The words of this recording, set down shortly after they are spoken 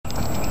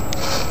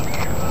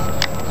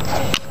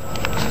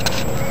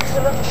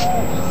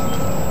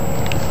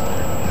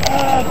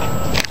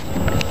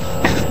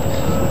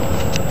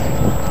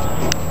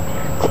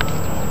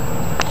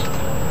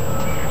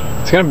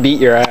It's gonna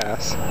beat your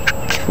ass.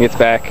 He gets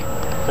back.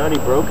 It's already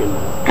broken.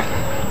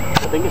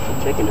 I think it's a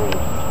chicken wing.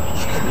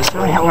 Just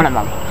throw it at one of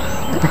them.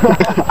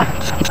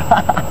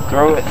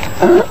 Throw it.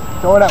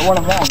 Throw it at one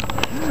of them. Is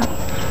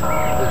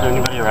there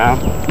anybody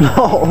around?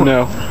 No.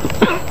 No.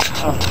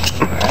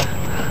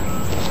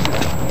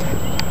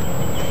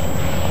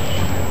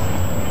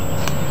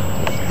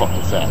 What the fuck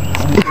is that?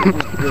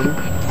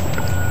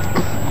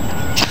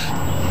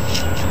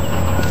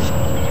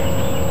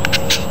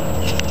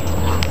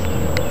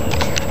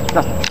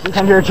 Justin, reach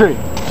under your tree.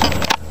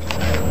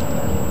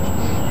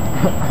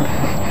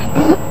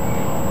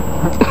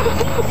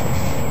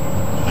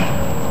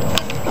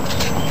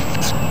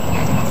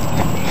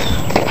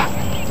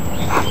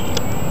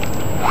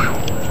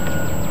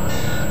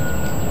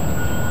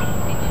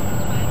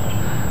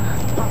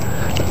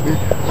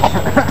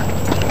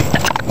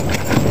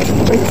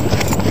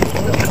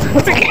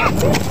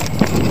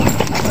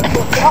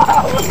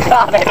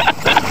 Got it.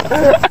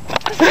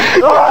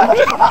 Wow.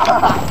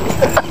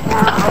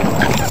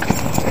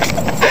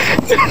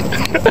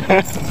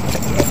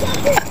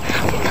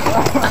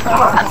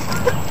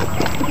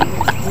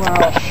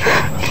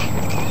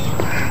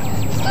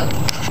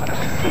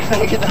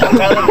 Get the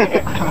hell out of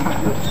here.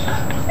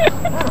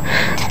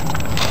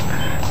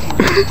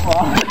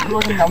 Wow,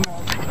 looking dumb.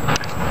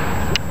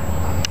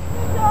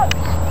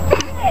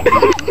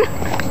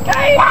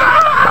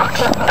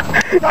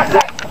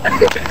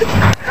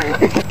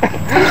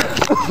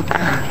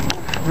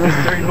 There's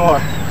 3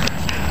 more.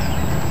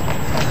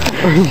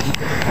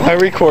 I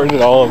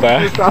recorded all of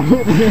that.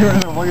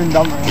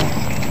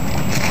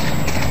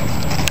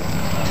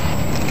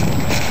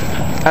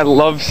 I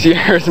love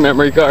Sierra's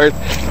memory card.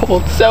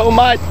 Hold so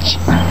much.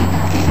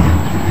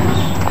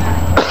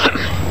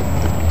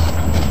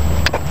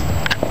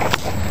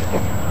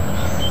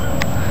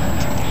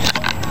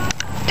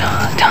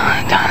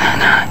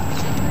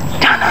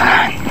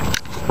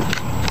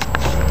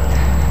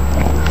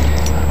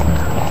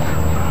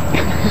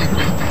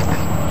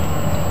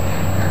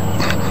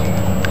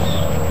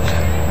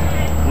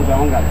 That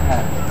one got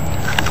cut.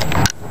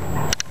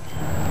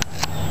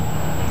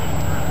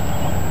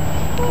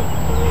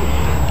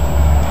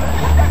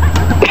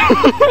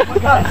 Oh my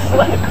god, it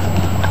slipped!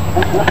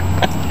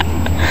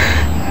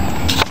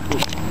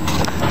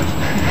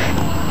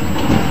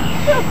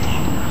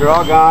 They're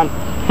all gone.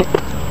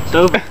 It's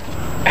over.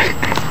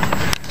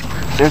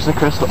 There's the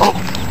crystal. Oh!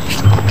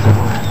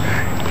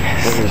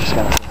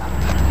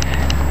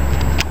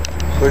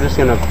 We're just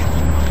gonna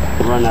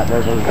run that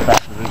river as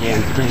fast as we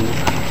can.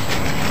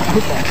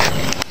 Okay.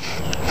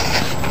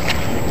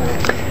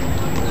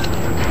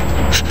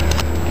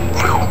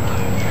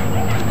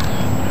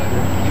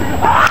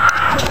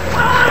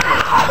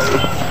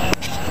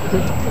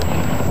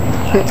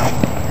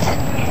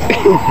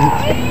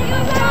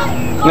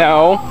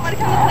 No. Want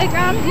to come to the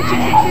playground and get your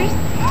pictures?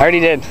 I already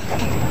did.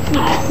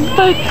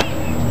 But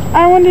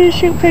I wanted to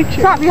shoot pictures.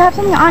 Stop, you have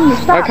something on you.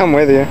 Stop. I'll come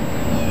with you.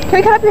 Can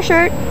we cut up your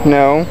shirt?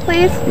 No.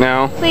 Please?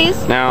 No.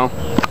 Please? No.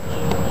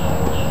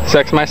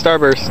 Sex my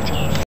starburst.